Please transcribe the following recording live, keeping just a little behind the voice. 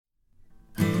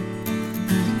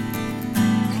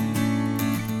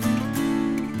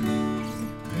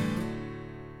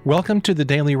Welcome to the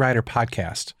Daily Writer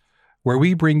Podcast, where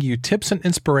we bring you tips and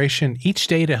inspiration each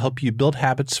day to help you build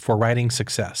habits for writing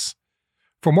success.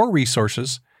 For more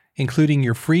resources, including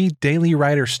your free Daily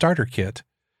Writer Starter Kit,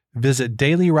 visit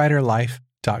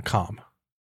dailywriterlife.com.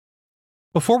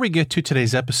 Before we get to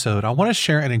today's episode, I want to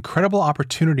share an incredible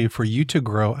opportunity for you to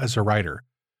grow as a writer.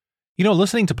 You know,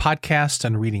 listening to podcasts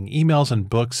and reading emails and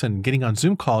books and getting on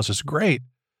Zoom calls is great,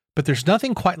 but there's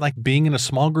nothing quite like being in a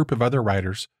small group of other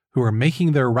writers who are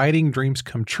making their writing dreams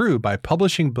come true by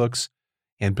publishing books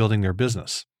and building their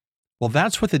business. Well,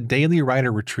 that's what the Daily Writer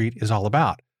Retreat is all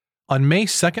about. On May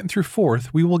 2nd through 4th,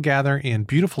 we will gather in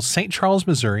beautiful St. Charles,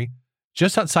 Missouri,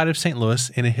 just outside of St. Louis,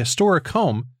 in a historic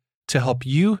home to help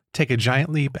you take a giant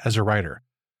leap as a writer.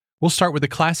 We'll start with a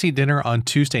classy dinner on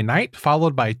Tuesday night,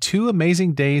 followed by 2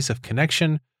 amazing days of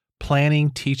connection,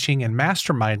 planning, teaching, and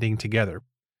masterminding together.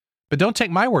 But don't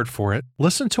take my word for it.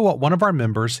 Listen to what one of our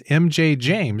members, MJ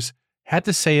James, had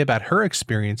to say about her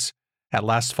experience at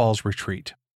last fall's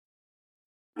retreat.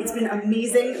 It's been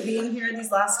amazing being here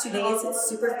these last 2 days. It's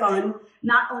super fun.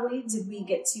 Not only did we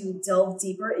get to delve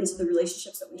deeper into the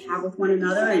relationships that we have with one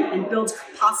another and build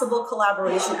possible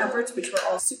collaboration efforts, which we're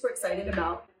all super excited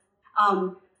about.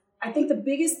 I think the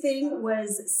biggest thing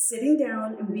was sitting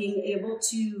down and being able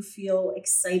to feel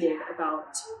excited about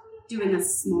doing a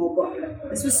small book.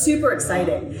 This was super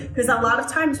exciting because a lot of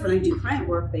times when I do client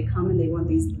work, they come and they want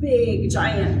these big,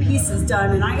 giant pieces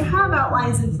done, and I have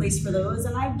outlines in place for those,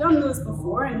 and I've done those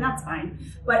before, and that's fine.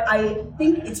 But I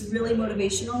think it's really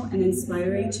motivational and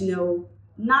inspiring to know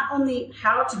not only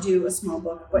how to do a small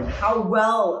book, but how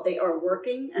well they are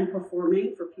working and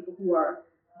performing for people who are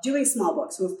doing small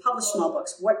books, who have published small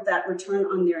books, what that return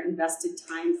on their invested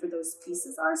time for those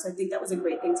pieces are. So I think that was a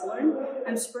great thing to learn.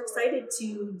 I'm super excited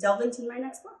to delve into my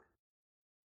next book.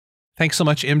 Thanks so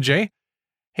much, MJ.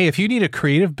 Hey, if you need a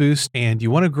creative boost and you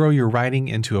want to grow your writing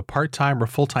into a part-time or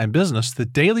full-time business, the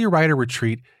Daily Writer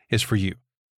Retreat is for you.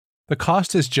 The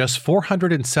cost is just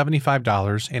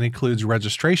 $475 and includes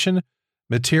registration,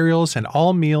 materials, and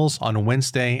all meals on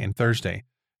Wednesday and Thursday.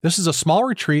 This is a small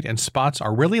retreat and spots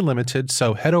are really limited,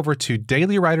 so head over to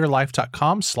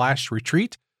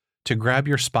dailywriterlife.com/retreat to grab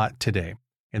your spot today.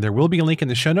 And there will be a link in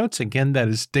the show notes. Again, that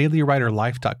is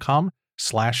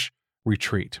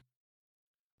dailywriterlife.com/retreat.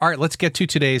 All right, let's get to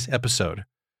today's episode.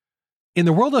 In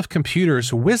the world of computers,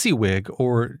 WYSIWYG,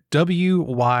 or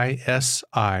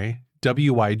WYSIWYG,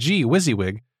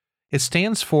 WYSIWYG, it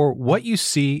stands for What You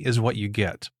See is What You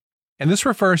Get. And this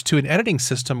refers to an editing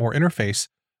system or interface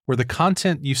where the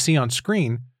content you see on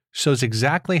screen shows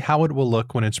exactly how it will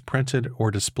look when it's printed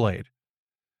or displayed.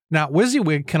 Now,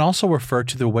 WYSIWYG can also refer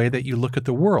to the way that you look at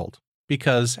the world,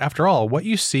 because after all, what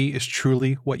you see is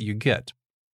truly what you get.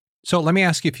 So let me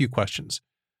ask you a few questions.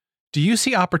 Do you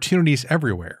see opportunities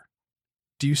everywhere?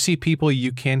 Do you see people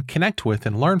you can connect with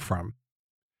and learn from?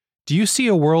 Do you see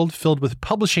a world filled with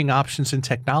publishing options and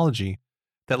technology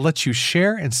that lets you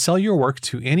share and sell your work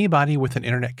to anybody with an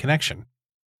internet connection?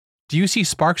 Do you see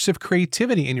sparks of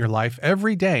creativity in your life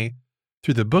every day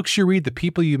through the books you read, the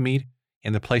people you meet,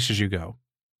 and the places you go?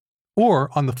 Or,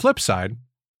 on the flip side,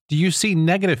 do you see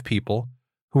negative people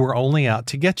who are only out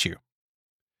to get you?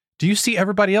 Do you see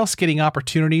everybody else getting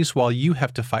opportunities while you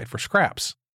have to fight for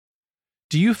scraps?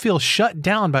 Do you feel shut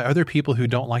down by other people who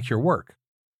don't like your work?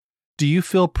 Do you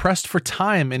feel pressed for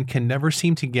time and can never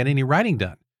seem to get any writing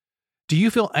done? Do you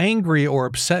feel angry or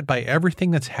upset by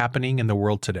everything that's happening in the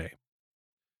world today?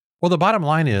 Well, the bottom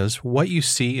line is, what you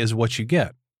see is what you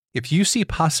get. If you see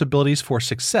possibilities for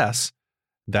success,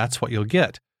 that's what you'll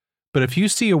get. But if you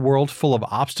see a world full of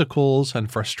obstacles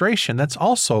and frustration, that's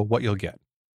also what you'll get.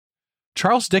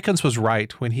 Charles Dickens was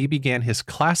right when he began his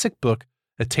classic book,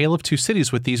 A Tale of Two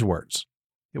Cities, with these words: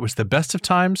 "It was the best of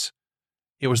times,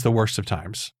 it was the worst of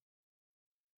times."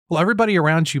 Well, everybody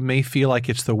around you may feel like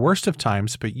it's the worst of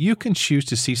times, but you can choose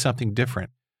to see something different.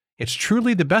 It's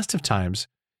truly the best of times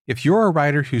if you're a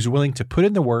writer who's willing to put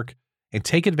in the work and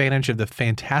take advantage of the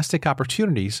fantastic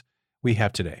opportunities we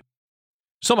have today.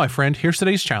 So, my friend, here's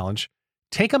today's challenge.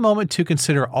 Take a moment to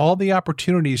consider all the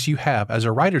opportunities you have as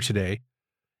a writer today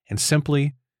and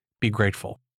simply be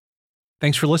grateful.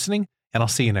 Thanks for listening, and I'll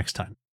see you next time.